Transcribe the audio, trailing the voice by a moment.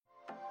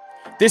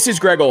This is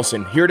Greg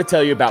Olson, here to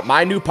tell you about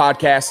my new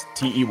podcast,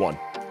 TE1.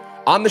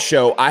 On the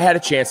show, I had a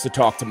chance to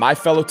talk to my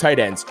fellow tight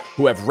ends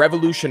who have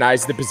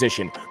revolutionized the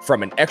position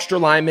from an extra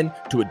lineman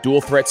to a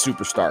dual-threat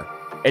superstar.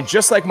 And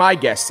just like my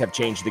guests have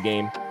changed the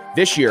game,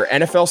 this year,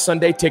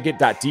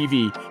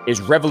 NFLSundayTicket.tv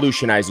is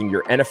revolutionizing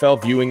your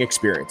NFL viewing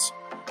experience.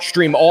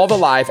 Stream all the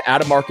live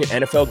out-of-market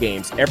NFL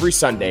games every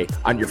Sunday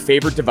on your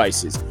favorite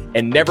devices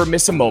and never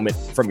miss a moment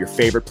from your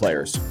favorite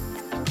players.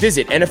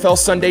 Visit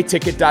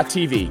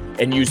NFLSundayTicket.tv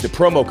and use the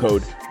promo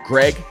code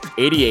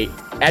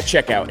GREG88 at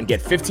checkout and get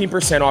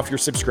 15% off your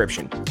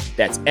subscription.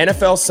 That's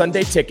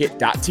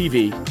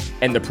NFLSundayTicket.tv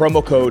and the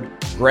promo code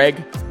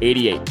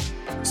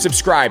GREG88.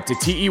 Subscribe to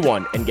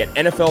TE1 and get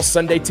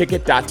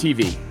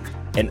NFLSundayTicket.tv,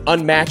 an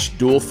unmatched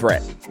dual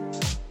threat.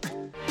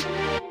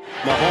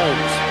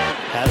 Mahomes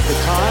has the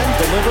time,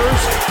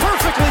 delivers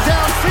perfectly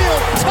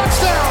downfield,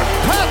 touchdown,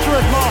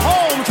 Patrick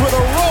Mahomes with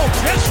a rope.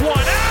 This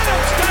one,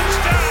 Adams,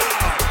 touchdown!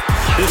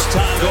 This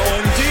time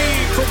going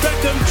deep for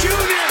Beckham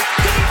Jr.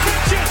 Did he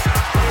catch it?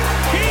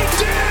 He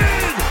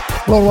did!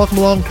 Hello and welcome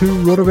along to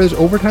RotoViz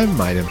Overtime.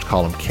 My name is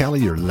Colin Kelly.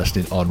 You're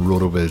listening on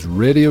RotoViz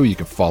Radio. You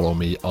can follow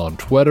me on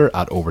Twitter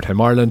at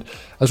Overtime Ireland,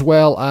 as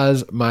well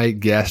as my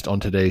guest on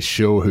today's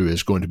show, who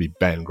is going to be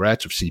Ben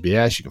Gretch of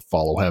CBS. You can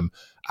follow him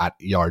at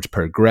Yards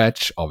Per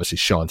Gretch. Obviously,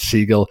 Sean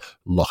Siegel.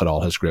 Look at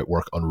all his great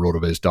work on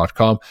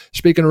RotoViz.com.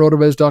 Speaking of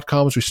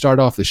RotoViz.com, as we start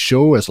off the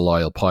show, as a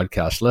loyal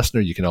podcast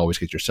listener, you can always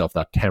get yourself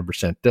that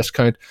 10%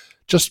 discount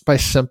just by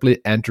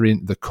simply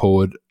entering the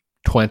code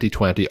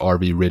 2020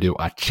 RV Radio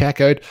at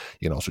checkout.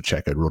 You can also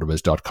check out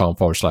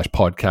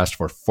rotoviz.com/podcast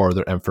for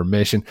further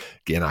information,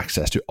 gain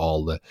access to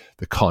all the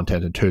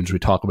content and tools we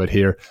talk about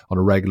here on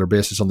a regular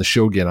basis on the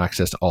show, gain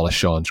access to all of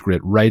Sean's great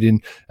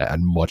writing,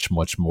 and much,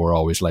 much more.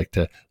 Always like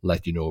to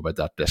let you know about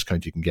that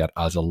discount you can get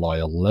as a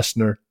loyal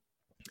listener.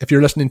 If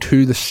you're listening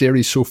to the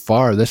series so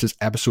far, this is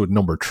episode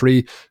number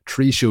 3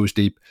 shows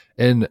deep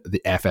in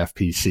the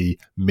FFPC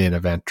main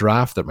event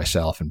draft that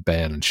myself and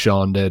Ben and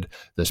Sean did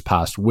this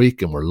past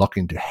week, and we're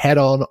looking to head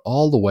on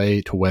all the way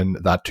to win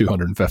that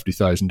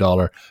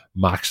 $250,000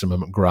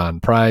 maximum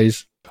grand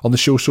prize. On the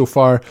show so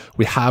far,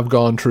 we have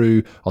gone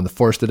through, on the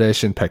first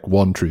edition, pick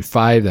 1 through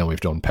 5, then we've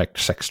done pick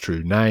 6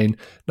 through 9.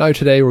 Now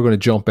today we're going to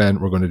jump in,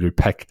 we're going to do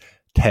pick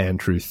 10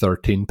 through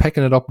 13,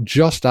 picking it up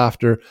just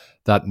after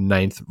that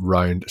 9th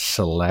round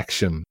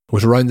selection. It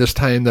was around this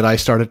time that I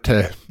started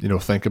to,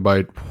 think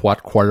about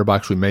what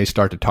quarterbacks we may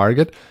start to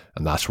target,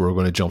 and that's where we're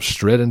going to jump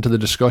straight into the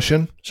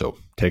discussion. So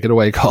take it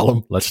away,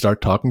 Colin. Let's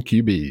start talking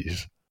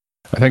QBs.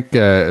 I think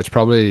it's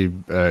probably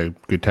a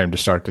good time to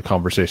start the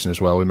conversation as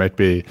well. We might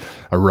be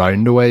a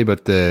round away,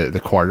 but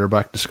the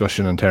quarterback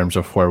discussion in terms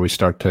of where we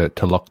start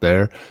to look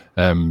there.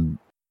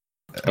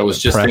 I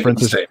was just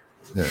preferences.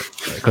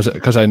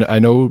 Because I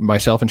know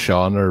myself and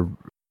Sean are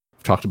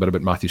talked a bit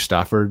about Matthew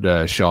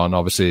Stafford. Sean,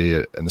 obviously,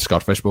 in the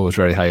Scott Fishbowl was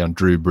very high on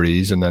Drew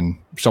Brees, and then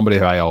somebody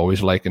who I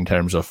always like in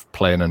terms of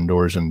playing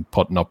indoors and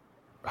putting up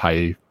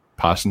high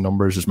passing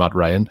numbers is Matt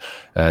Ryan.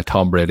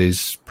 Tom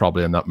Brady's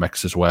probably in that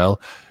mix as well.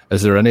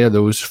 Is there any of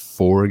those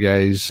 4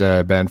 guys,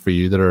 Ben, for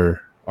you that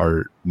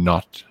are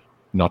not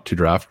to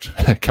draft?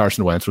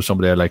 Carson Wentz was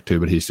somebody I like too,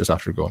 but he's just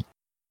after going.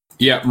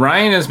 Yeah,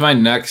 Ryan is my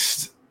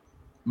next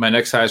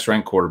highest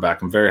ranked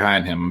quarterback. I'm very high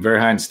on him. I'm very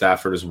high on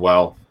Stafford as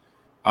well.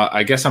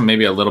 I guess I'm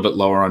maybe a little bit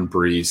lower on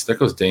Breeze. There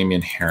goes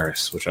Damian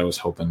Harris, which I was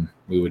hoping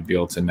we would be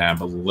able to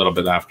nab a little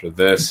bit after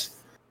this.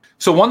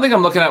 So one thing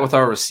I'm looking at with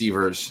our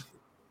receivers,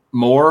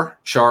 Moore,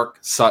 Chark,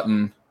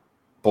 Sutton,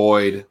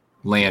 Boyd,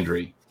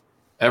 Landry.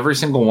 Every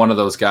single one of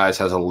those guys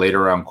has a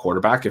later round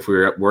quarterback. If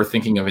we're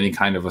thinking of any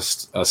kind of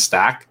a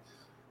stack,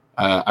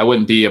 I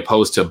wouldn't be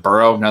opposed to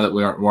Burrow now that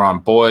we're on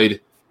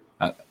Boyd.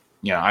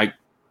 I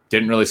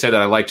didn't really say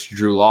that I liked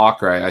Drew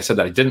Lock, or I said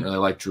that I didn't really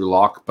like Drew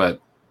Lock,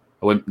 but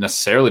I wouldn't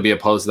necessarily be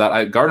opposed to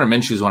that. Gardner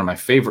Minshew is one of my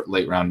favorite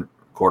late-round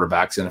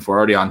quarterbacks, and if we're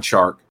already on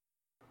Chark,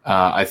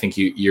 I think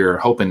you're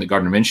hoping that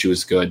Gardner Minshew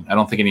is good. I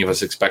don't think any of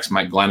us expects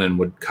Mike Glennon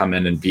would come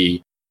in and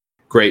be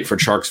great for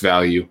Chark's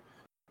value.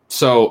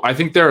 So I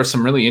think there are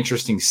some really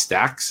interesting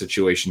stack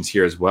situations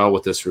here as well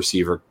with this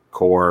receiver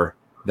core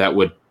that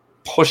would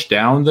push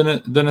down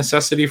the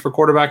necessity for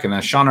quarterback. And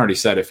as Sean already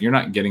said, if you're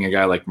not getting a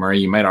guy like Murray,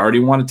 you might already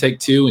want to take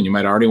 2, and you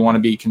might already want to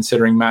be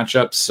considering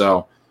matchups.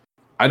 So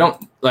I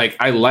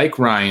like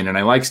Ryan and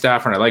I like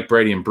Stafford and I like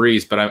Brady and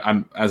Breeze, but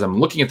as I'm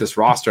looking at this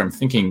roster, I'm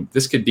thinking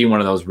this could be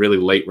one of those really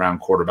late round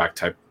quarterback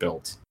type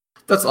builds.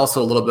 That's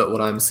also a little bit what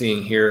I'm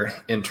seeing here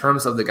in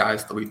terms of the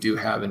guys that we do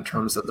have in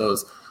terms of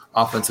those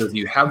offenses.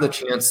 You have the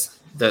chance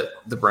that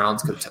the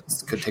Browns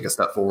could take a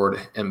step forward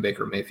and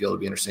Baker Mayfield would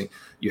be interesting.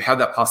 You have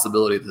that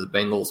possibility that the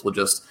Bengals will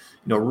just,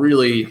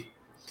 really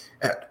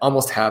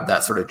almost have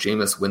that sort of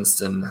Jameis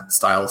Winston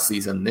style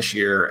season this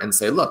year and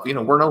say, look, we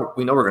know we're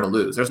going to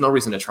lose. There's no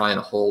reason to try and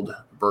hold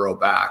Burrow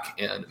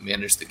back and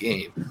manage the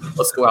game.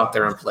 Let's go out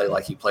there and play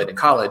like he played in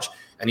college.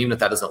 And even if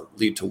that doesn't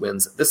lead to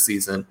wins this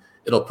season,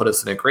 it'll put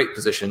us in a great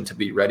position to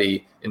be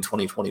ready in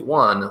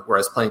 2021,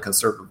 whereas playing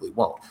conservatively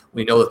won't.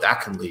 We know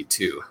that can lead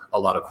to a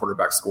lot of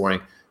quarterback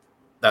scoring.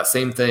 That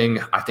same thing,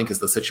 I think, is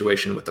the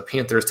situation with the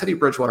Panthers. Teddy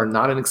Bridgewater,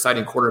 not an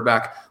exciting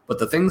quarterback, but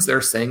the things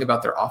they're saying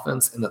about their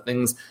offense and the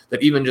things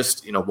that even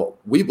just, what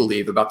we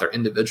believe about their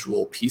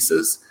individual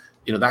pieces,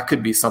 that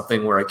could be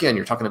something where, again,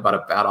 you're talking about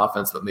a bad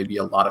offense, but maybe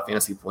a lot of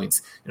fantasy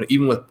points,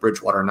 even with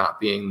Bridgewater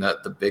not being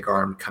the big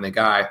arm kind of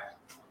guy.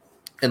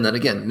 And then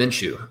again,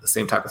 Minshew, the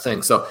same type of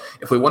thing. So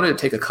if we wanted to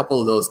take a couple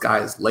of those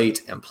guys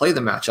late and play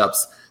the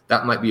matchups,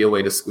 that might be a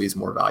way to squeeze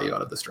more value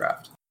out of this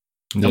draft.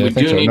 Yeah, we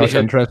do need to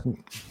hit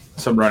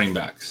some running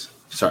backs.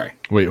 Sorry,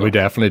 we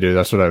definitely do.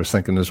 That's what I was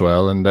thinking as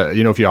well. And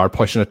if you are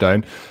pushing it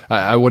down,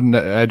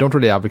 I don't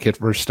really advocate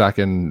for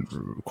stacking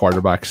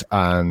quarterbacks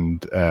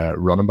and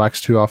running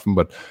backs too often.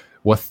 But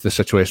with the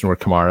situation where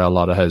Kamara, a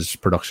lot of his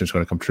production is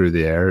going to come through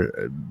the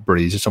air,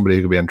 Breeze is somebody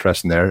who could be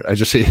interesting there. I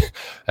just see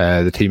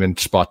the team in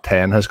spot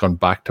 10 has gone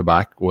back to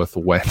back with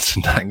Wentz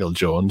and Daniel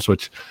Jones,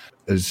 which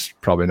is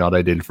probably not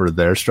ideal for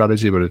their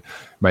strategy, but it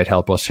might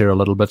help us here a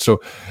little bit.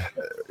 So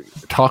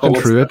talking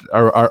through it,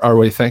 are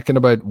we thinking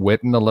about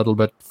waiting a little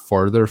bit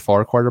further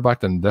for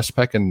quarterback than this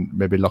pick and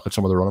maybe look at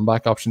some of the running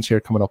back options here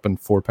coming up in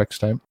 4 picks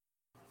time?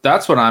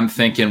 That's what I'm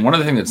thinking. One of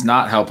the things that's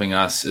not helping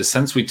us is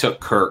since we took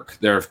Kirk,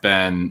 there have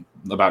been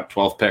about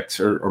 12 picks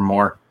or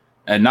more,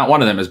 and not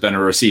one of them has been a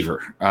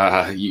receiver.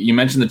 You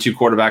mentioned the 2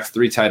 quarterbacks,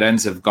 3 tight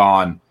ends have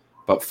gone,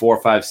 but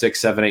 4, 5, 6,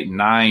 7, 8,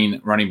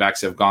 9 running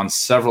backs have gone.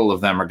 Several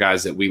of them are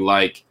guys that we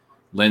like.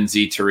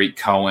 Lindsey, Tariq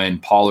Cohen,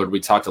 Pollard, we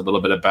talked a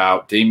little bit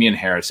about, Damian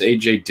Harris,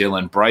 A.J.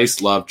 Dillon,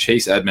 Bryce Love,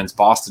 Chase Edmonds,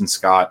 Boston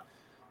Scott.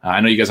 I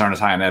know you guys aren't as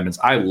high on Edmonds.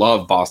 I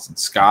love Boston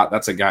Scott.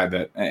 That's a guy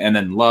that – and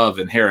then Love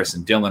and Harris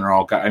and Dillon are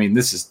all – I mean,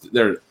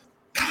 they're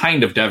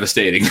kind of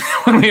devastating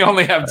when we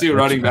only have 2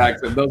 running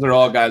backs, and those are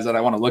all guys that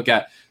I want to look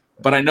at.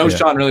 But I know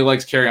Sean really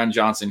likes Kerryon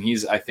Johnson.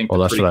 He's, I think,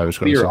 that's what I was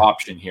clear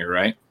option here,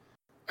 right?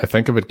 I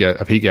think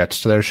if he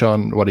gets to there,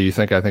 Sean, what do you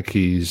think? I think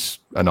he's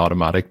an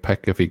automatic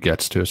pick if he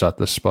gets to us at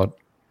this spot.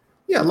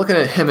 Yeah, looking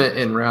at him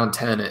in round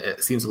 10,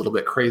 it seems a little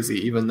bit crazy,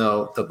 even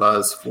though the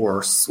buzz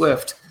for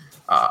Swift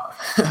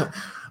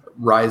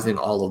rising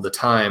all of the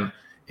time.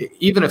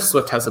 Even if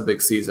Swift has a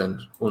big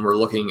season, when we're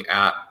looking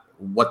at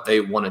what they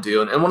want to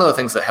do, and one of the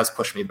things that has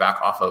pushed me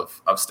back off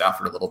of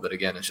Stafford a little bit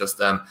again is just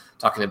them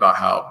talking about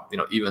how,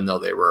 even though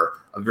they were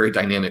a very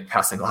dynamic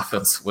passing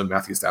offense when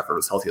Matthew Stafford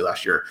was healthy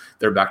last year,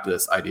 they're back to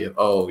this idea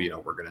of,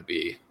 we're going to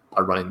be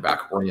a running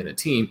back oriented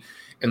team.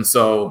 And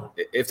so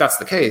if that's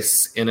the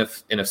case, and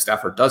if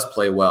Stafford does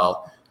play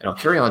well,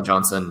 Kerryon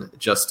Johnson,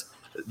 just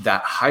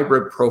that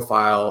hybrid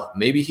profile,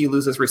 maybe he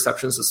loses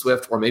receptions to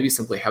Swift, or maybe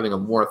simply having a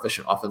more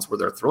efficient offense where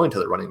they're throwing to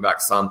the running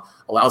back some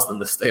allows them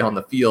to stay on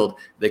the field.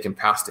 They can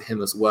pass to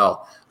him as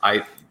well.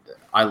 I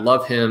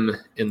love him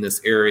in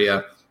this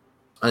area.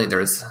 I think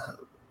there's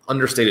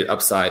understated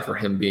upside for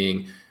him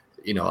being,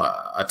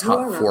 a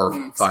top 4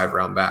 or 5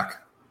 round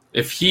back.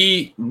 If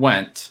he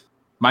went,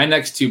 my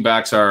next 2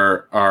 backs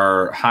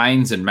are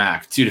Hines and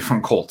Mack, 2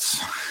 different Colts.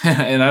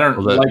 And I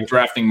don't like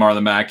drafting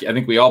Marlon Mack. I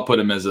think we all put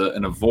him as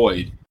an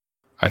avoid.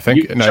 I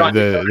think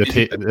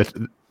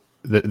the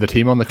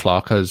team on the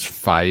clock has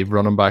 5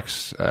 running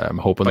backs. I'm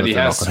hoping that they're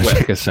not going to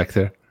take a 6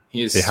 there.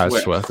 He has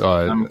Swift.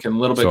 I'm a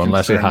little bit so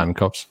unless he concerned.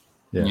 handcuffs.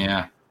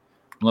 Yeah. I'm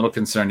a little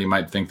concerned. You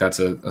might think that's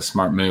a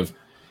smart move.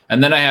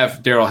 And then I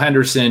have Darrell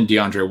Henderson,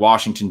 DeAndre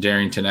Washington,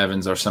 Darrington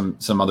Evans are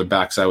some other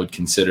backs I would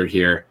consider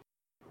here.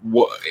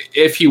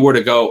 If he were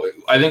to go,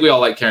 I think we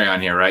all like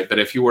Kerryon here, right? But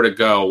if you were to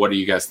go, what are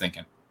you guys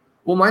thinking?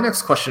 Well, my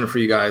next question for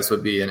you guys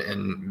would be,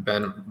 and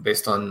Ben,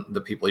 based on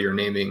the people you're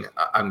naming,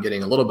 I'm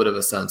getting a little bit of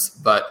a sense,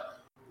 but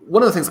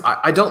one of the things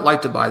I don't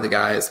like to buy the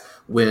guys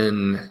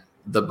when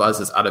the buzz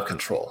is out of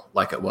control,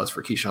 like it was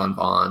for Keyshawn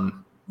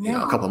Vaughn,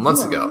 a couple of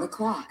months ago.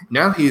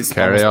 Now he's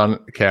carry on,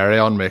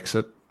 mix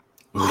it.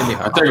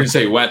 I thought you were going to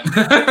say wet.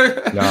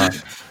 No.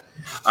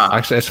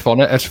 Actually,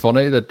 it's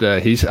funny that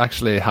he's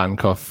actually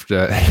handcuffed.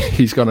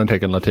 He's gone and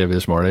taken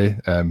Latavius Murray,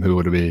 who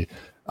would be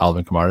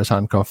Alvin Kamara's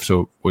handcuff.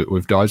 So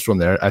we've dodged one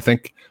there. I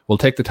think we'll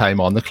take the time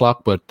on the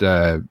clock, but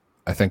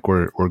I think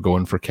we're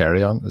going for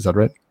Kerryon. Is that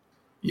right?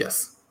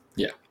 Yes.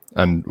 Yeah.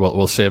 And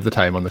we'll save the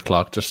time on the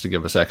clock just to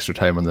give us extra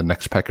time on the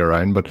next pick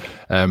around. But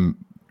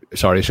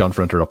sorry, Sean,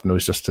 for interrupting. It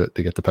was just to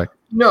get the pick.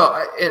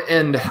 No,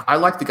 and I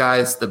like the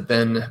guys that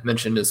Ben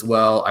mentioned as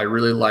well. I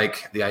really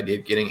like the idea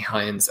of getting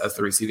Hines as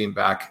the receiving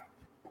back.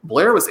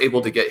 Blair was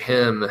able to get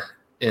him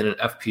in an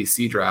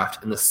FPC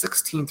draft in the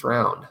 16th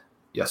round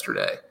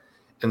yesterday.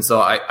 And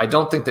so I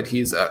don't think that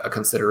he's a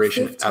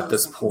consideration at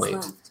this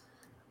point.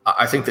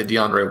 I think that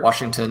DeAndre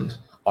Washington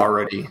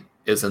already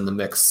is in the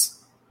mix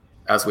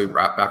as we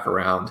wrap back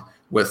around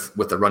with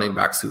the running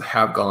backs who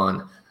have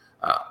gone.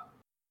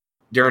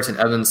 Darrington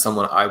Evans,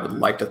 someone I would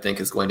like to think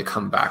is going to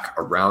come back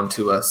around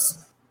to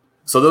us.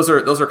 So those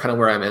are kind of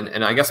where I'm in.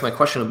 And I guess my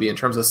question would be in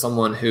terms of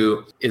someone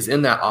who is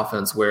in that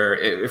offense where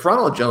if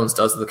Ronald Jones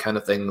does the kind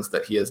of things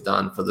that he has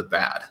done for the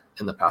bad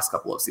in the past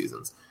couple of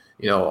seasons,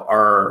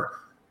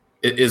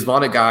 is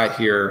Vaughn a guy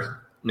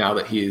here now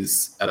that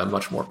he's at a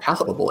much more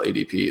palatable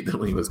ADP than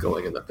when he was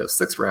going in the 5th,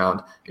 6th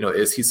round?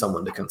 Is he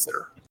someone to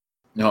consider?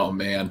 Oh,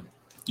 man.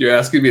 You're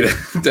asking me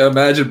to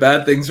imagine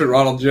bad things for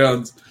Ronald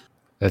Jones.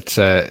 It's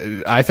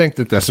I think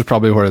that this is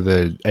probably where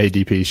the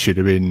ADP should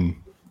have been,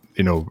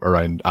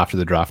 around after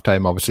the draft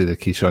time. Obviously, the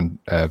Keyshawn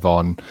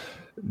Vaughn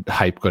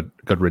hype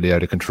got really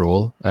out of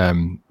control.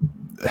 I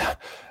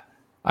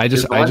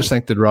just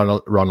think that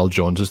Ronald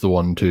Jones is the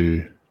one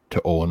to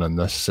own in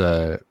this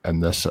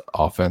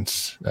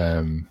offense.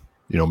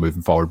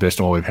 Moving forward, based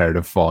on what we've heard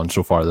of Vaughn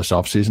so far this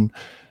offseason.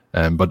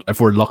 But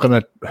if we're looking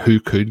at who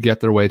could get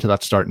their way to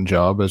that starting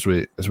job, as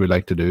we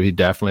like to do, he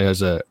definitely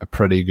has a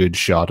pretty good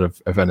shot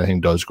if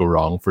anything does go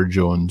wrong for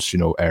Jones,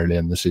 early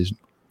in the season.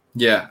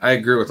 Yeah, I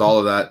agree with all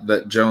of that.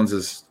 That Jones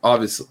is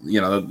obviously,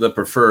 the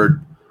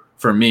preferred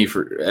for me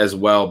as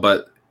well.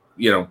 But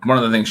one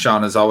of the things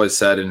Sean has always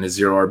said in his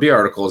Zero RB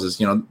articles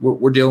is,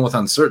 we're dealing with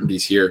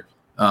uncertainties here.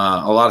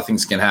 A lot of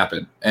things can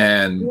happen,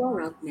 and you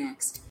are up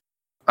next.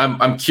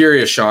 I'm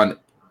curious, Sean.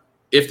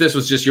 If this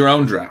was just your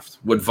own draft,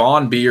 would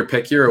Vaughn be your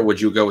pick here, or would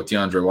you go with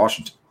DeAndre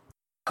Washington?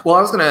 Well,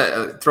 I was going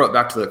to throw it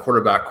back to the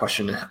quarterback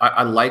question.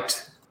 I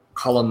liked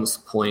Cullum's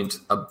point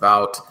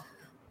about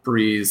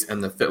Breeze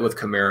and the fit with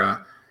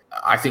Kamara.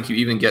 I think you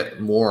even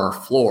get more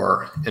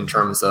floor in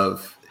terms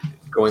of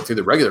going through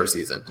the regular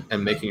season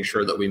and making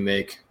sure that we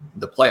make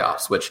the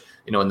playoffs, which,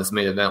 in this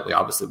main event, we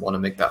obviously want to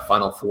make that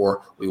Final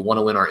Four. We want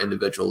to win our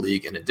individual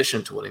league in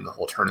addition to winning the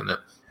whole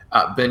tournament.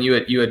 Ben,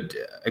 you had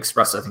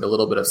expressed, I think, a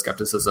little bit of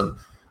skepticism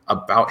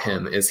about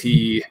him. Is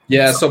he?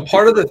 Yeah. So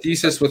part of the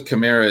thesis with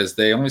Kamara is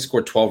they only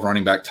scored 12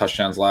 running back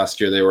touchdowns last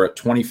year. They were at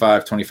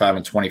 25, 25,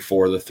 and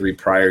 24 the 3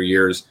 prior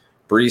years.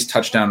 Breeze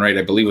touchdown rate,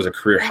 I believe, was a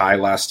career high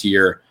last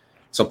year.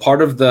 So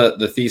part of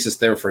the thesis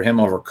there for him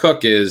over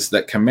Cook is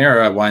that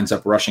Kamara winds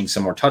up rushing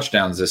some more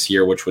touchdowns this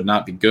year, which would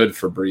not be good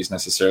for Breeze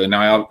necessarily.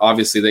 Now,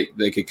 obviously,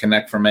 they could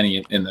connect for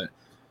many in the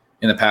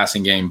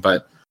passing game,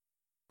 but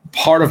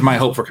part of my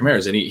hope for Kamara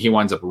is that he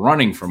winds up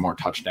running for more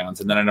touchdowns,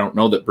 and then I don't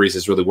know that Breeze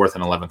is really worth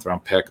an 11th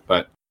round pick.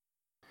 But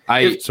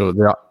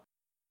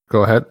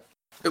go ahead.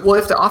 Well,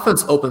 if the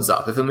offense opens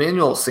up, if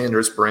Emmanuel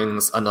Sanders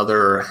brings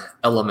another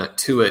element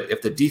to it,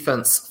 if the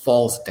defense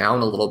falls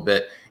down a little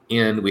bit,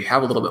 and we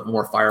have a little bit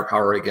more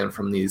firepower again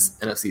from these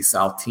NFC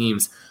South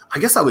teams, I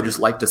guess I would just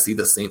like to see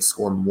the Saints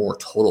score more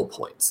total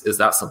points. Is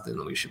that something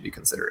that we should be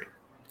considering?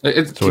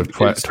 It's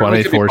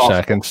 24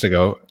 seconds to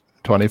go.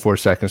 24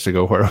 seconds to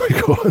go. Where are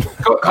we going?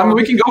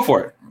 We can go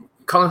for it.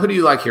 Colin, who do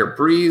you like here?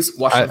 Breeze,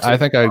 Washington? I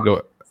think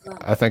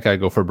I'd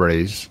go for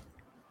Breeze.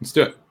 Let's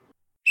do it.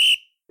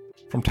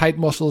 From tight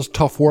muscles,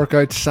 tough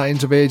workouts,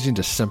 signs of aging,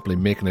 to simply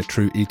making it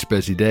through each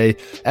busy day,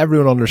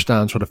 everyone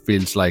understands what it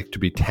feels like to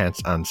be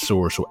tense and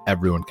sore, so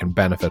everyone can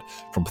benefit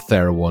from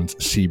TheraOne's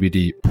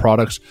CBD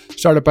products.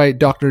 Started by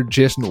Dr.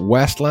 Jason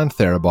Westland,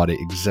 TheraBody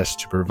exists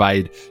to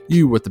provide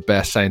you with the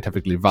best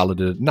scientifically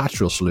validated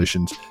natural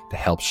solutions to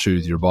help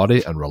soothe your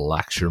body and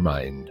relax your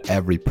mind.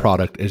 Every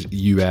product is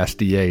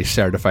USDA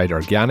certified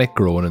organic,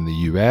 grown in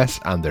the US,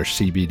 and their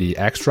CBD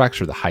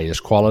extracts are the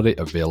highest quality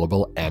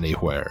available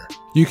anywhere.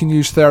 You can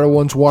use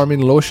TheraOne's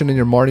warming lotion in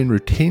your morning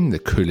routine, the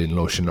cooling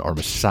lotion or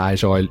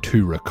massage oil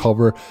to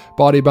recover,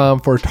 body balm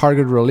for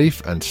targeted relief,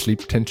 and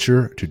sleep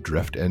tincture to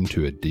drift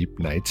into a deep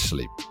night's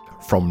sleep.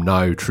 From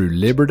now through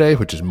Labor Day,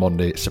 which is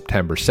Monday,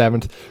 September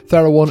 7th,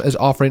 TheraOne is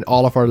offering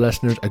all of our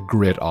listeners a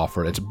great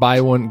offer. It's buy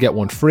one, get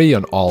one free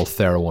on all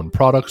TheraOne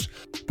products,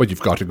 but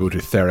you've got to go to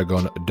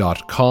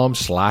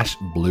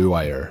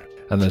theragun.com/bluewire.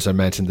 And as I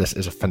mentioned, this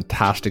is a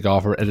fantastic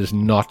offer. It is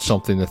not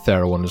something that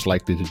TheraOne is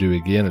likely to do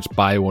again. It's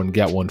buy one,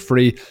 get one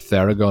free,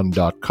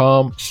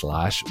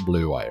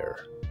 theragun.com/bluewire.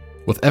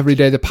 With every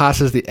day that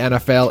passes, the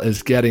NFL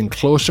is getting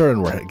closer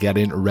and we're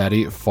getting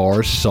ready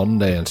for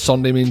Sunday. And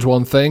Sunday means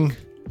one thing.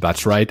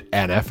 That's right,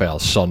 NFL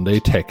Sunday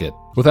Ticket.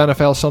 With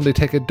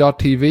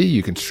NFLSundayTicket.tv,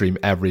 you can stream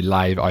every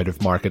live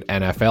out-of-market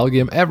NFL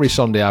game every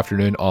Sunday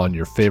afternoon on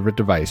your favourite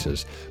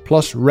devices.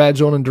 Plus, Red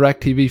Zone and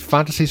DirecTV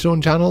Fantasy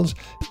Zone channels.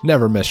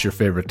 Never miss your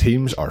favourite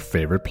teams or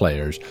favourite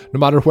players. No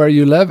matter where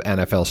you live,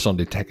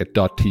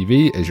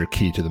 NFLSundayTicket.tv is your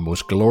key to the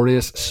most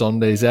glorious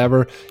Sundays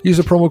ever. Use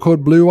the promo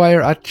code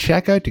BLUEWIRE at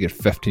checkout to get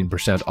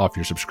 15% off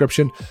your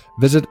subscription.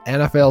 Visit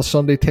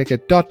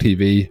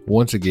NFLSundayTicket.tv.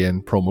 Once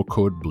again, promo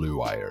code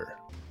BLUEWIRE.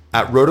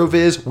 At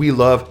RotoViz, we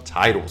love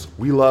titles,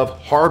 we love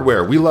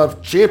hardware, we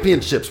love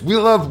championships, we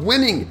love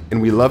winning,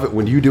 and we love it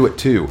when you do it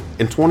too.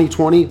 In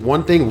 2020,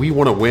 one thing we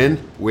want to win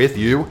with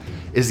you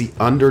is the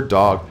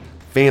Underdog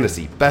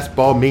Fantasy Best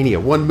Ball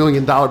Mania $1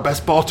 million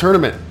Best Ball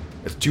Tournament.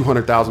 It's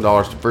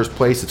 $200,000 to first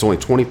place. It's only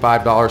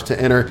 $25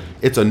 to enter.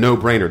 It's a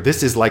no-brainer.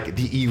 This is like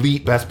the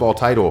elite best ball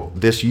title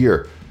this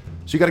year.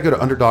 So you got to go to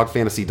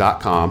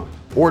UnderdogFantasy.com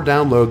or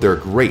download their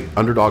great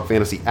Underdog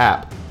Fantasy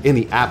app in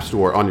the App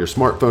Store on your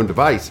smartphone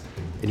device.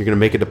 And you're going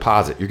to make a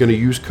deposit. You're going to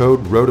use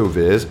code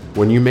RotoViz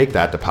when you make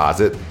that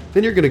deposit.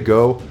 Then you're going to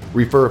go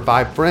refer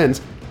 5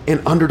 friends,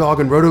 and Underdog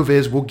and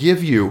RotoViz will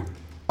give you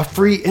a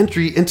free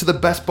entry into the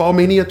Best Ball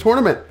Mania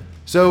tournament.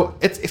 So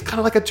it's kind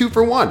of like a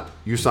 2-for-1.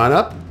 You sign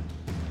up,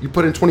 you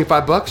put in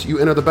 $25, you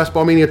enter the Best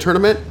Ball Mania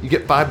tournament, you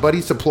get 5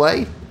 buddies to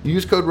play, you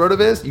use code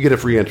RotoViz, you get a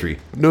free entry.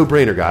 No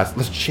brainer, guys.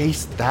 Let's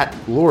chase that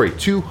glory.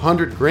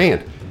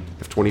 $200,000.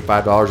 If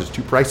 $25 is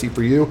too pricey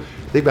for you,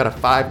 they've got a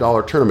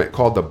 $5 tournament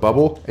called The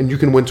Bubble, and you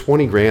can win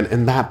 20 grand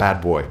in that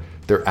bad boy.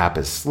 Their app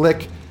is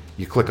slick.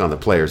 You click on the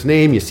player's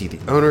name, you see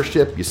the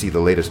ownership, you see the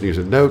latest news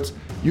and notes.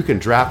 You can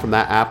draft from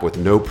that app with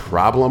no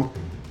problem.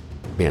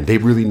 Man, they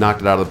really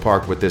knocked it out of the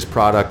park with this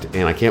product,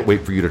 and I can't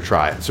wait for you to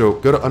try it. So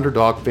go to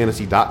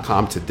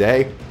underdogfantasy.com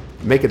today,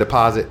 make a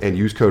deposit, and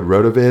use code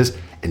RotoViz,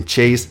 and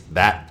chase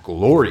that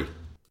glory.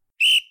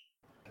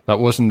 That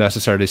wasn't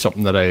necessarily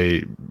something that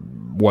I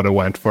would have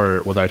went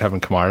for without having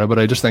Kamara, but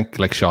I just think,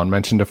 like Sean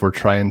mentioned, if we're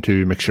trying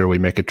to make sure we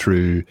make it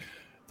through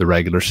the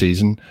regular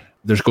season,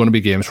 there's going to be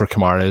games where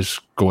Kamara is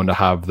going to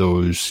have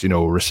those,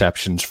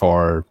 receptions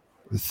for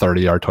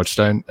 30-yard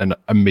touchdown, and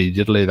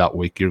immediately that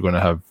week you're going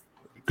to have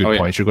good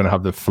points. You're going to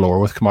have the floor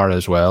with Kamara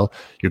as well.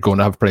 You're going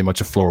to have pretty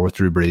much a floor with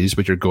Drew Brees,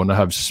 but you're going to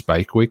have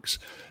spike weeks.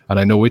 And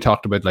I know we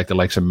talked about like the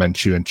likes of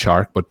Minshew and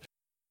Chark, but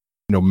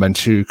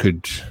Minshew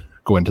could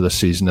go into the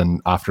season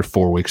and after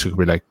 4 weeks it could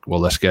be like,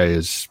 well, this guy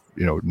is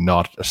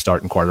not a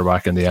starting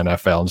quarterback in the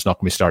NFL and it's not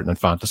going to be starting in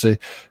fantasy.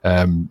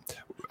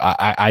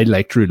 I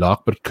like Drew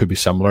Lock, but it could be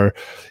similar.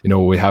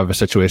 We have a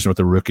situation with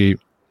a rookie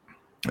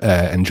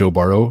and Joe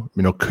Burrow.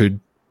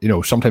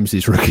 Sometimes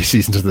these rookie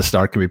seasons at the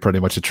start can be pretty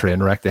much a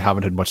train wreck. They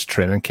haven't had much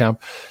training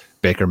camp.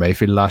 Baker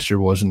Mayfield last year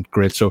wasn't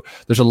great. So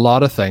there's a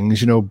lot of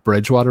things.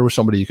 Bridgewater was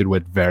somebody you could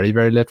wait very,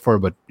 very late for,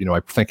 but I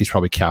think he's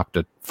probably capped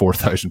at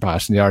 4,000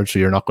 passing yards, so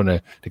you're not going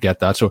to get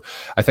that. So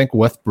I think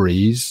with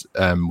Breeze,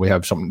 we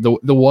have something.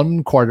 The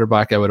one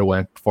quarterback I would have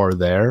went for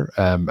there,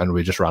 and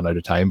we just ran out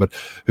of time, but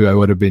who I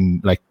would have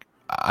been like,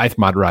 I think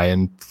Matt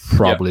Ryan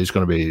probably is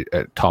going to be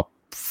top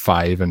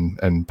 5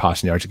 in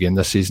passing yards again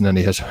this season, and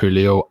he has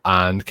Julio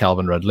and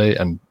Calvin Ridley,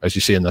 and as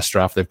you see in this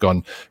draft, they've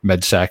gone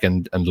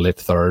mid-second and late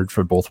third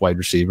for both wide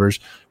receivers.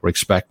 We're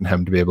expecting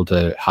him to be able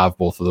to have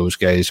both of those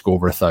guys go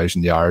over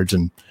 1,000 yards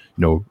and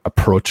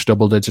approach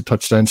double-digit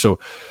touchdowns. So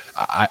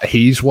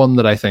he's one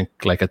that I think,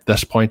 like at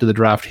this point of the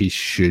draft, he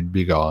should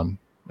be gone.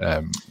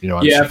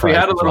 If we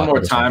had a little more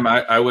time,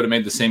 I would have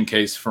made the same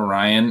case for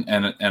Ryan,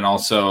 and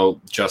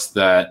also just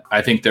that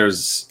I think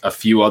there's a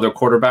few other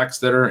quarterbacks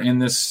that are in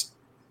this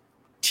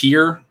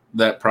tier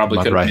that probably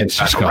could have been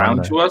back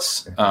around to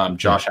us.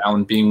 Josh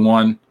Allen being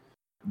one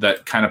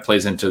that kind of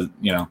plays into,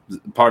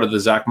 part of the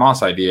Zach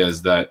Moss idea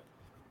is that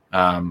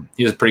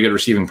he has a pretty good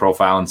receiving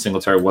profile and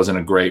Singletary wasn't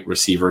a great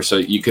receiver. So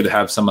you could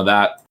have some of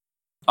that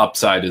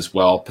upside as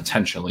well,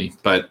 potentially.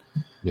 But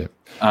yeah,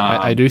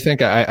 I do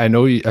think, I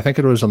know, I think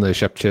it was on the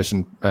Ship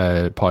Chasing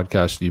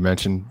podcast you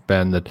mentioned,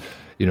 Ben, that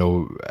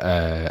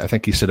I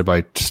think he said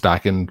about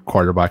stacking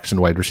quarterbacks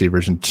and wide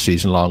receivers and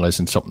season long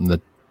isn't something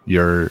that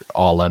you're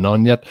all in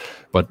on yet,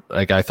 but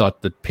like I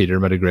thought that Peter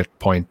made a great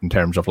point in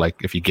terms of like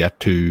if you get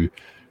to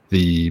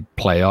the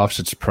playoffs,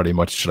 it's pretty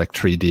much like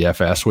 3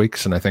 DFS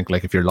weeks, and I think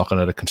like if you're looking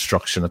at a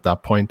construction at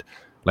that point,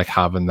 like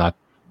having that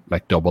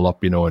like double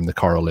up, and the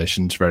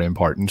correlation is very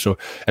important. So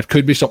it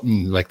could be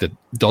something like that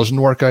doesn't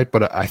work out,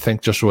 but I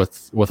think just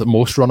with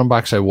most running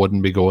backs, I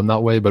wouldn't be going that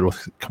way. But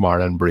with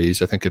Kamara and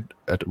Breeze, I think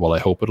I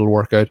hope it'll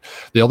work out.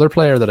 The other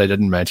player that I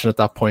didn't mention at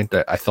that point,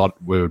 I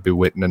thought we would be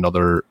waiting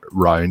another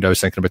round. I was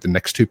thinking about the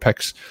next 2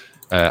 picks.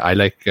 I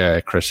like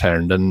Chris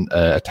Herndon,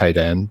 a tight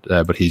end,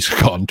 but he's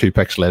gone 2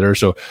 picks later.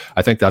 So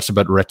I think that's a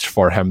bit rich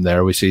for him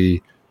there. We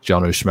see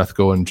Jonnu Smith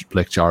going,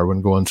 Blake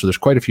Jarwin going. So there's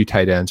quite a few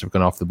tight ends have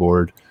gone off the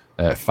board.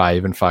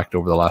 5 in fact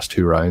over the last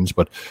 2 rounds,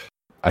 but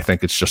I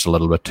think it's just a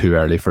little bit too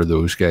early for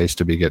those guys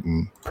to be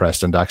getting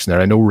Preston Dax in there.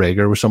 I know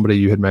Rager was somebody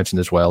you had mentioned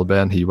as well,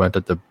 Ben. He went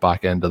at the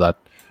back end of that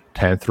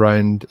 10th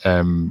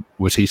round.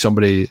 Was he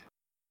somebody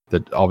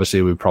that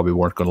obviously we probably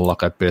weren't going to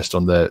look at based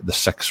on the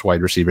 6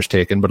 wide receivers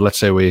taken, but let's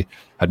say we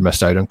had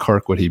missed out on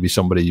Kirk, would he be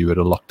somebody you would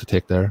have looked to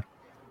take there?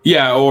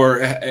 Yeah,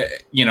 or,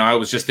 I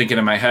was just thinking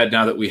in my head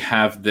now that we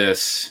have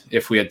this,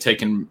 if we had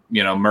taken,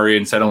 Murray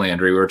instead of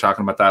Landry, we were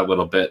talking about that a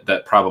little bit,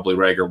 that probably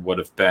Rager would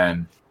have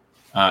been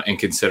in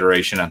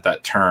consideration at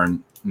that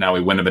turn. Now we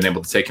wouldn't have been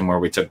able to take him where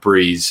we took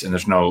Breeze, and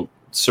there's no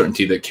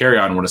certainty that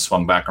Carry-On would have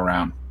swung back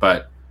around.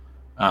 But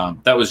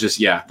that was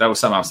just, that was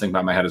something I was thinking about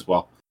in my head as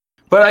well.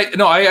 But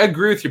I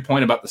agree with your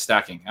point about the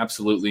stacking,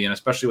 absolutely, and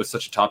especially with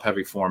such a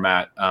top-heavy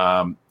format.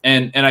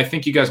 And I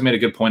think you guys made a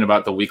good point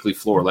about the weekly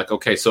floor. Like,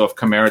 okay, so if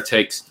Kamara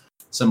takes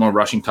some more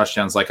rushing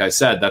touchdowns, like I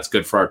said, that's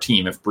good for our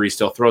team. If Brees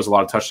still throws a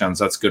lot of touchdowns,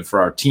 that's good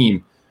for our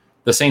team.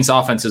 The Saints'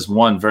 offense is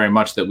one very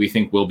much that we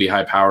think will be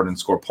high-powered and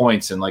score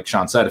points. And like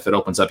Sean said, if it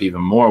opens up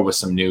even more with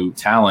some new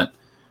talent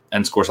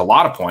and scores a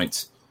lot of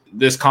points,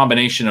 this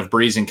combination of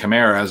Brees and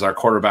Kamara as our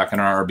quarterback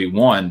and our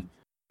RB1,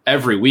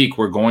 every week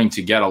we're going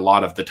to get a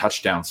lot of the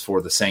touchdowns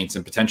for the Saints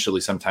and potentially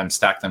sometimes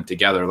stack them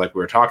together like we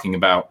were talking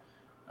about.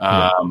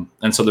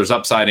 And so there's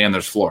upside and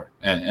there's floor.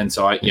 And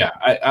so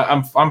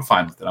I'm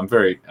fine with it. I'm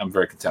very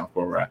content with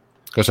where we're at.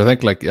 Because I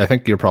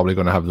think you're probably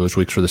going to have those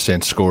weeks where the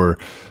Saints score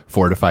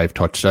 4 to 5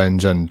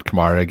 touchdowns and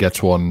Kamara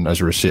gets one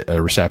as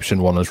a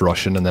reception, one as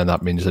rushing, and then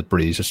that means that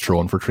Breeze is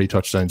thrown for 3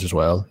 touchdowns as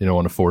well,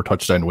 on a 4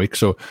 touchdown week.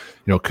 So,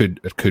 it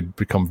could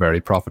become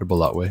very profitable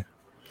that way.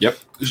 Yep.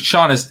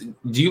 Sean,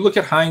 do you look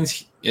at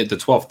Hines at the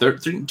 12,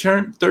 13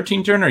 turn,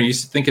 or are you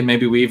thinking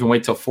maybe we even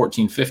wait till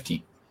 14,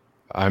 15?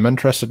 I'm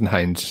interested in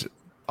Hines.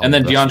 And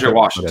then DeAndre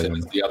Washington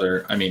is the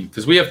other. I mean,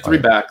 because we have 3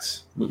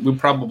 backs. We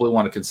probably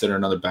want to consider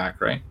another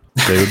back, right?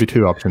 There would be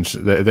 2 options.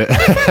 Maybe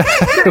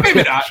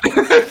not.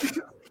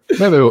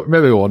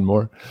 maybe one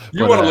more.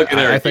 You want to look at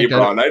Eric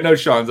Ebron. I know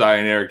Sean's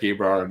eyeing Eric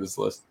Ebron on this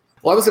list.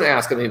 Well, I was going to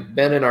ask,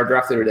 Ben, in our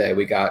draft the other day,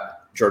 we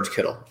got George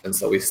Kittle. And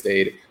so we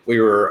stayed. We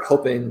were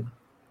hoping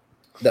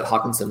that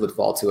Hawkinson would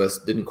fall to us.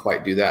 Didn't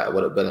quite do that. It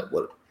would have been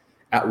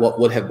at what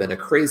would have been a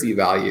crazy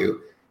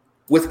value.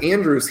 With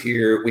Andrews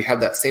here, we have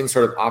that same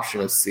sort of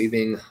option of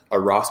saving a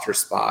roster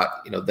spot,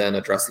 then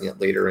addressing it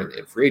later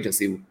in free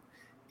agency.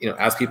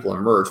 As people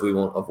emerge, we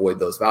won't avoid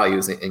those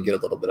values and get a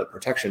little bit of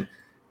protection.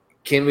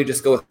 Can we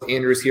just go with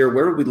Andrews here?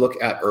 Where would we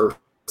look at Irv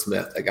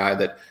Smith, a guy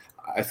that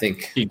I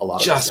think he a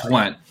lot just of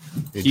went.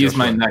 He's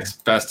my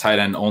next best tight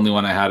end, only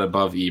one I had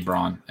above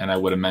Ebron, and I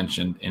would have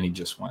mentioned, and he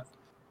just went.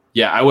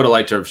 Yeah, I would have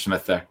liked Irv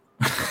Smith there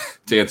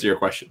to answer your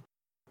question.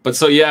 But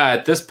so, yeah,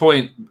 at this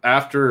point,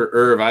 after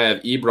Irv, I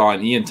have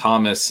Ebron, Ian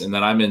Thomas, and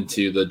then I'm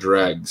into the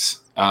dregs.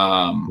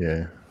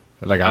 Yeah.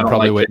 I'm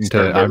probably waiting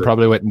to Tyler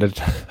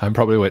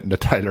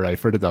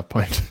Eifert at that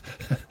point.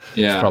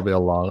 Yeah. It's probably a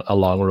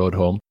long road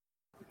home.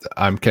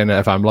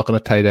 If I'm looking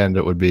at tight end,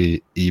 it would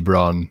be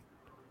Ebron,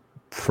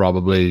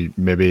 probably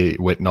maybe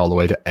waiting all the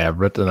way to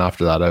Everett, and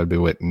after that I would be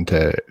waiting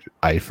to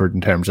Eifert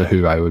in terms of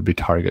who I would be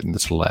targeting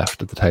that's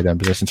left at the tight end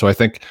position. So I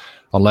think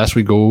unless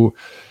we go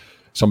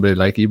somebody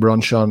like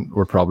Ebron, Sean,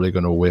 we're probably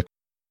going to wait.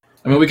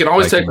 I mean, we can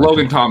always take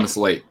Logan Thomas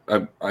late.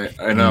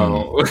 I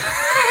know.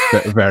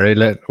 Very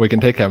late. We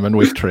can take him in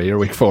week 3 or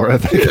week 4. I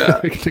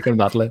think we can take him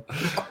that late.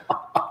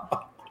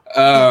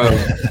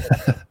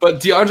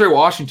 But DeAndre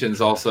Washington's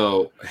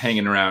also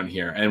hanging around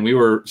here, and we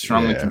were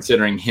strongly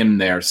considering him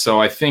there.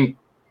 So I think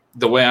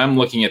the way I'm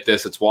looking at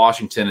this, it's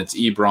Washington, it's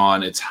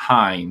Ebron, it's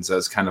Hines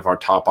as kind of our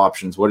top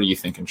options. What are you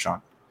thinking,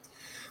 Sean?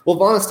 Well,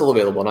 Vaughn is still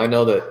available, and I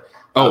know that.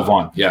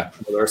 Vaughn, yeah.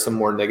 There are some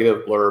more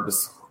negative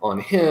blurbs on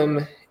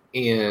him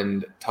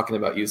and talking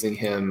about using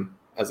him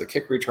as a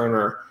kick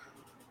returner.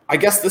 I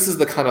guess this is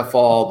the kind of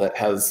fall that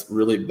has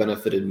really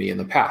benefited me in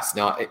the past.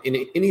 Now, in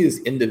any of these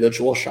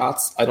individual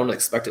shots, I don't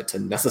expect it to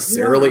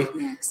necessarily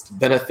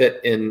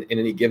benefit in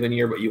any given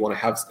year, but you want to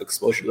have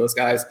exposure to those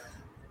guys.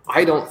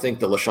 I don't think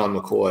that LaShawn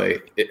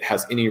McCoy, it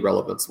has any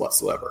relevance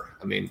whatsoever.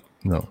 I mean,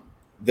 no.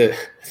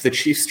 The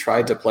Chiefs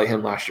tried to play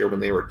him last year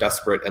when they were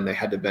desperate and they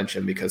had to bench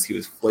him because he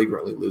was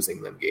flagrantly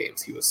losing them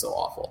games. He was so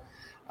awful.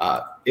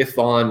 If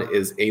Vaughn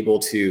is able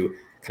to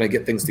kind of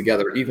get things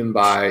together, even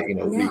by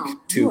week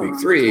 2, week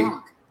 3,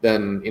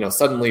 then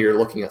suddenly you're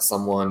looking at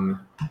someone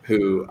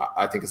who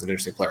I think is an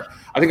interesting player.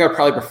 I think I'd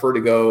probably prefer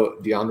to go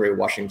DeAndre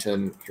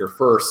Washington here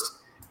first.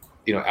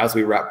 As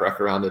we wrap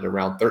back around at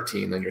around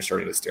 13, then you're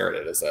starting to stare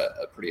at it as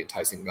a pretty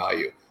enticing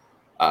value.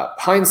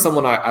 Hines,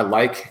 someone I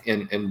like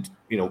and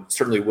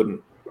certainly wouldn't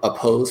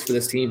oppose for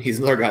this team. He's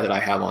another guy that I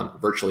have on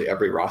virtually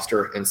every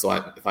roster, and so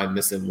if I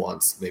miss him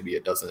once, maybe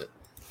it doesn't.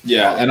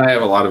 Yeah, and I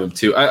have a lot of them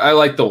too. I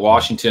like the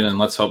Washington, and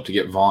let's hope to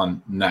get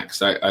Vaughn next.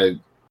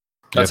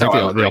 That's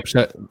how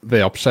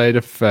the upside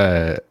if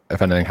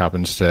anything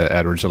happens to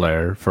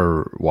Edwards-Helaire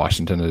for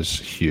Washington is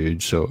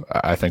huge. So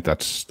I think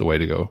that's the way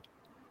to go.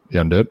 You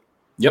undo it.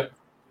 Yep.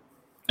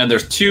 And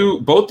there's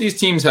both these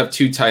teams have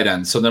 2 tight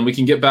ends. So then we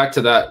can get back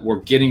to that. We're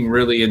getting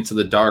really into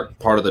the dark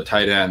part of the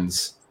tight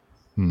ends.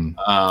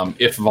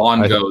 If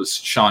Vaughn goes,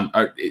 Sean,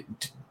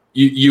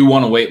 you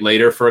want to wait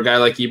later for a guy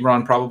like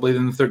Ebron probably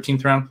than the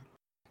 13th round?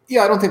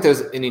 Yeah, I don't think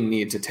there's any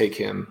need to take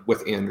him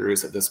with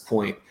Andrews at this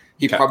point.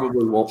 He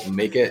probably won't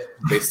make it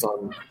based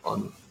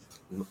on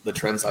the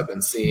trends I've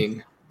been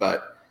seeing.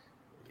 But,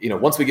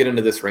 once we get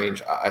into this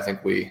range, I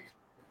think we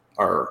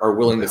are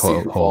willing to see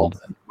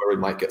where we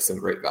might get some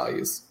great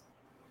values.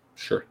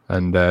 Sure.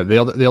 And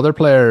the other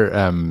player,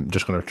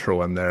 just going to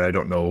throw in there, I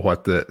don't know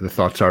what the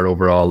thoughts are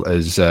overall,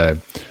 is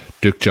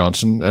Duke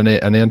Johnson.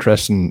 Any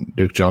interest in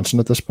Duke Johnson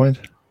at this point?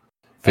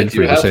 Feel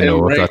free to say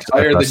no.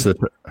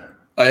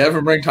 I have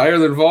him ranked higher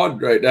than Vaughn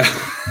right now.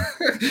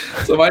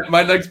 So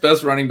my next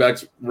best running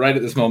backs right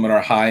at this moment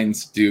are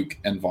Hines, Duke,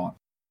 and Vaughn.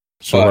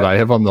 So what I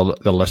have on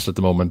the list at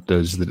the moment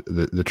is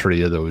the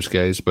three of those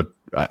guys, but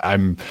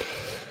I'm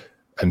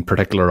in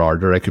particular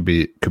order. I could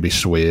be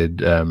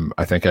swayed.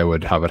 I think I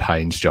would have it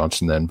Hines,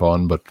 Johnson, then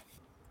Vaughn, but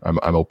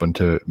I'm open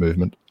to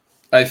movement.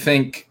 I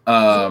think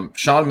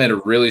Sean made a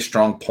really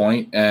strong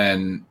point,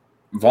 and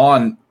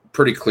Vaughn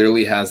pretty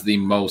clearly has the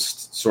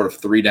most sort of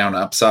 3-down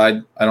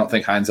upside. I don't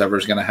think Hines ever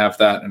is going to have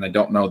that, and I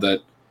don't know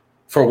that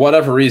for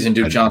whatever reason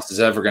Duke Johnson is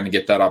ever going to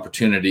get that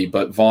opportunity,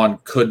 but Vaughn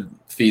could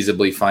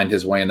feasibly find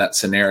his way in that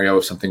scenario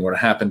if something were to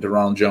happen to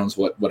Ronald Jones,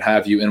 what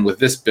have you. And with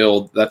this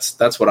build,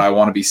 that's what I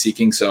want to be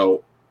seeking.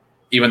 So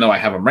even though I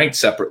have him ranked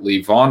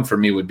separately, Vaughn for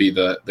me would be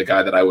the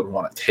guy that I would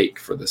want to take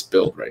for this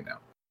build right now.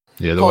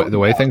 Yeah, the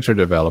way things are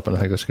developing, I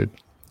think that's good.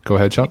 Go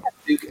ahead, Sean.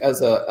 Duke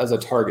as a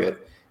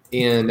target.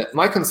 And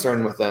my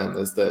concern with them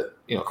is that,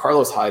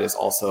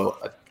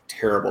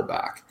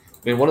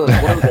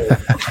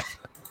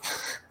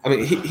 I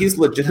mean, he's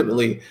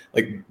legitimately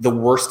like the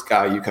worst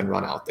guy you can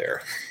run out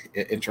there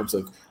in terms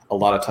of a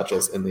lot of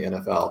touches in the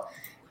NFL.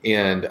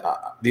 And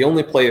the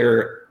only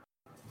player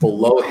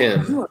below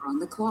him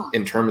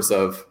in terms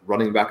of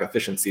running back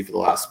efficiency for the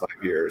last 5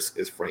 years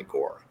is Frank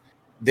Gore.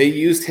 They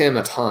used him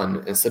a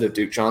ton instead of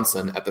Duke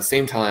Johnson. At the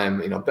same time,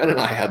 Ben and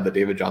I had the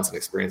David Johnson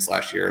experience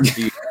last year.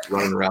 He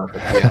running around with the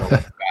piano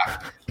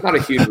back. Not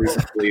a huge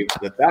reason to believe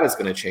that is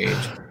going to change.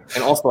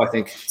 And also, I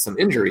think some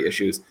injury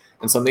issues.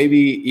 And so maybe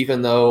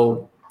even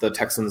though the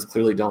Texans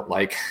clearly don't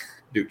like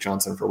Duke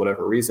Johnson for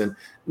whatever reason,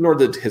 nor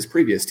did his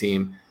previous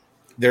team,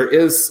 there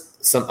is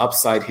some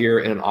upside here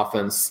in an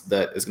offense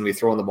that is going to be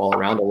throwing the ball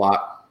around a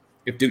lot.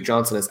 If Duke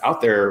Johnson is out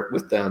there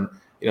with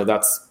them,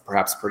 that's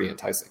perhaps pretty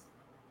enticing.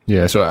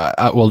 Yeah, so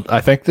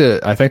I think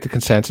the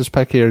consensus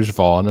pick here is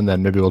Vaughn, and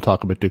then maybe we'll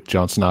talk about Duke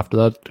Johnson after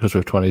that because we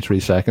have 23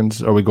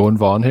 seconds. Are we going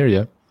Vaughn here?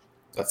 Yeah,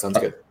 that sounds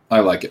good.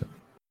 I like it.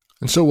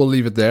 And so we'll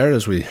leave it there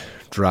as we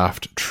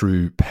draft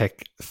through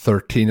pick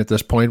 13 at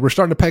this point. We're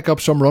starting to pick up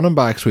some running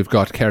backs. We've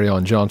got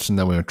Kerryon Johnson,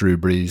 then we went Drew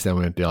Brees, then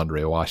we went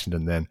DeAndre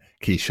Washington, then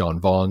Keyshawn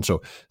Vaughn.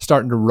 So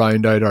starting to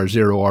round out our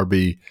zero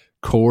RB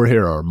core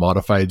here, or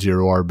modified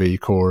zero RB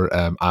core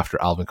after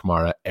Alvin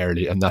Kamara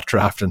early in that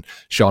draft. And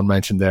Sean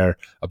mentioned there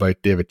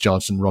about David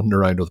Johnson running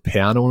around with a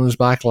piano on his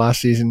back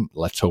last season.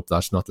 Let's hope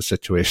that's not the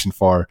situation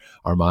for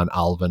our man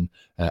Alvin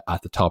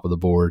at the top of the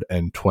board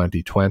in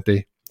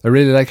 2020. I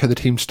really like how the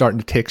team's starting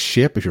to take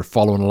shape. If you're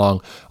following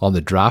along on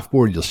the draft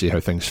board, you'll see how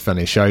things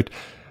finish out.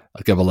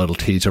 I'll give a little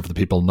teaser for the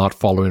people not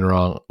following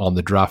around on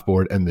the draft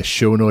board in the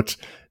show notes.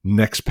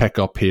 Next pick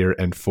up here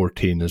in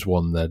 14 is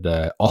one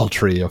that all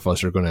three of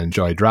us are going to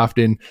enjoy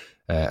drafting,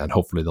 and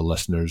hopefully the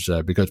listeners,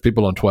 because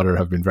people on Twitter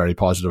have been very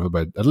positive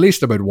about at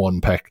least about one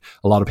pick.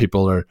 A lot of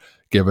people are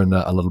given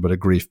a little bit of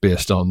grief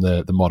based on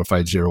the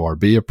modified zero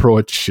RB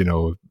approach.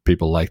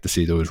 People like to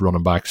see those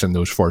running backs in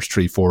those first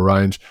 3-4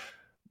 rounds.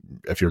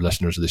 If you're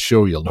listeners of the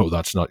show, you'll know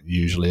that's not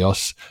usually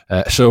us.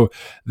 So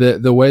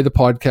the way the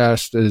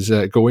podcast is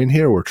going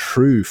here, we're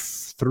through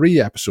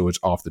 3 episodes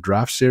of the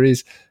draft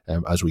series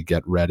as we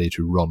get ready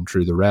to run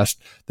through the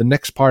rest. The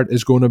next part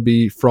is going to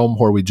be from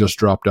where we just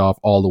dropped off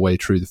all the way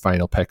through the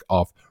final pick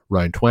of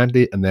round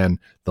 20. And then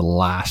the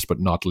last but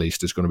not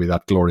least is going to be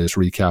that glorious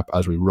recap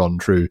as we run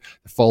through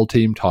the full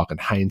team, talking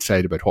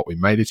hindsight about what we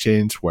might have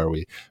changed, where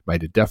we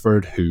might have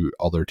differed, who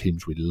other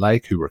teams we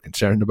like, who we're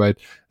concerned about,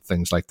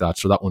 things like that.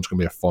 So that one's going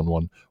to be a fun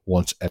one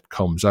once it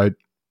comes out.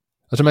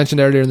 As I mentioned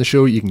earlier in the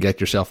show, you can get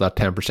yourself that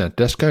 10%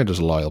 discount as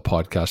a loyal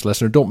podcast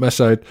listener. Don't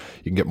miss out.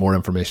 You can get more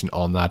information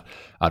on that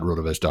at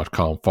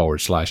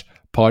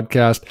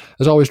rotoviz.com/podcast.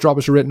 As always, drop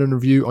us a written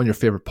review on your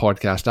favorite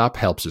podcast app.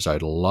 Helps us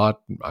out a lot.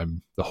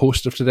 I'm the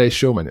host of today's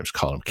show. My name is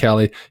Colin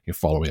Kelly. You can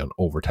follow me on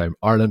Overtime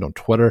Ireland on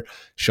Twitter.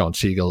 Sean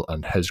Siegel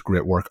and his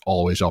great work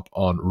always up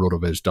on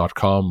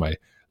rotoviz.com. My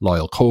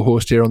loyal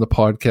co-host here on the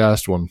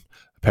podcast, one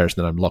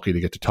person that I'm lucky to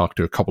get to talk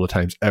to a couple of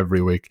times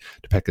every week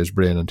to pick his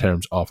brain in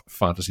terms of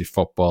fantasy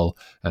football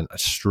and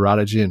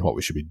strategy and what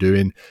we should be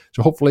doing.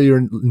 So hopefully you're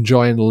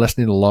enjoying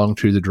listening along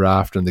to the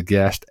draft, and the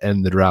guest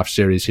in the draft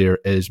series here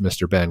is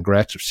Mr. Ben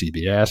Gretsch of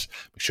CBS.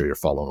 Make sure you're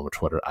following him on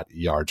Twitter at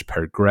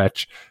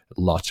yardspergretsch.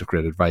 Lots of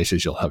great advice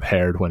as you'll have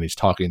heard when he's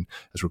talking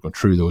as we're going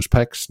through those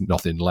picks.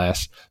 Nothing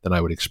less than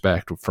I would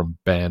expect from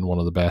Ben, one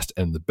of the best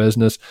in the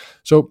business.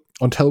 So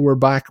until we're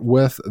back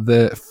with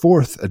the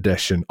 4th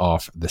edition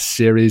of the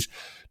series,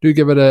 do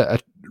give it a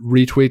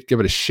retweet, give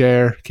it a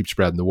share, keep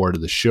spreading the word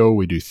of the show.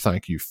 We do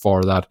thank you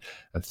for that,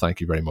 and thank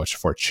you very much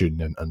for tuning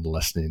in and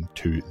listening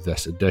to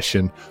this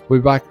edition. We'll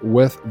be back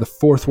with the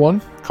 4th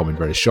one coming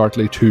very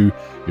shortly to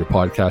your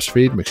podcast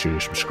feed. Make sure you're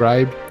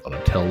subscribed, and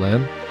until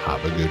then,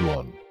 have a good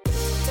one.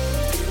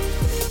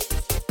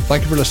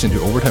 Thank you for listening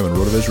to Overtime on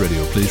RotoViz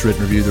Radio. Please rate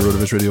and review the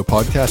RotoViz Radio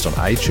podcast on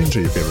iTunes or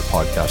your favorite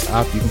podcast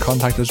app. You can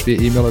contact us via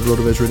email at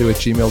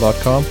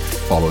rotovizradio@gmail.com.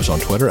 Follow us on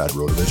Twitter at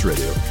RotoViz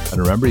Radio. And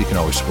remember, you can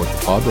always support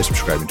the pod by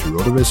subscribing to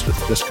RotoViz with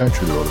a discount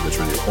through the RotoViz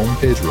Radio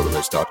homepage,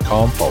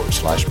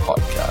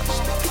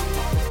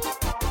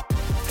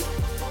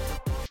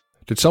 rotoviz.com/podcast.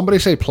 Did somebody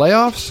say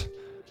playoffs?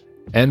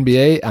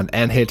 NBA and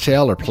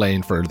NHL are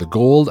playing for the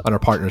gold, and our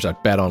partners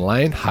at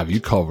BetOnline have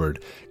you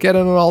covered. Get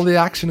in on all the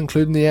action,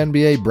 including the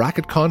NBA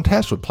bracket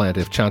contest with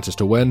plenty of chances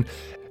to win.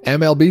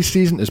 MLB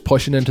season is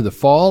pushing into the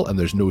fall, and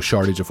there's no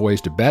shortage of ways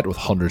to bet with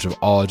hundreds of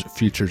odds,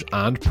 futures,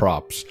 and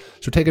props.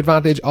 So take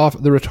advantage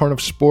of the return of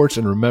sports,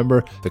 and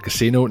remember, the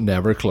casino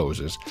never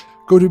closes.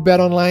 Go to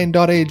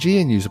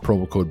betonline.ag and use the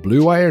promo code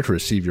BLUEWIRE to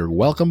receive your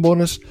welcome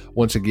bonus.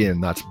 Once again,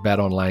 that's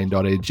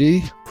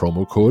betonline.ag,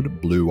 promo code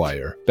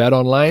BLUEWIRE.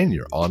 BetOnline,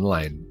 your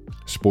online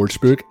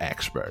sportsbook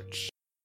experts.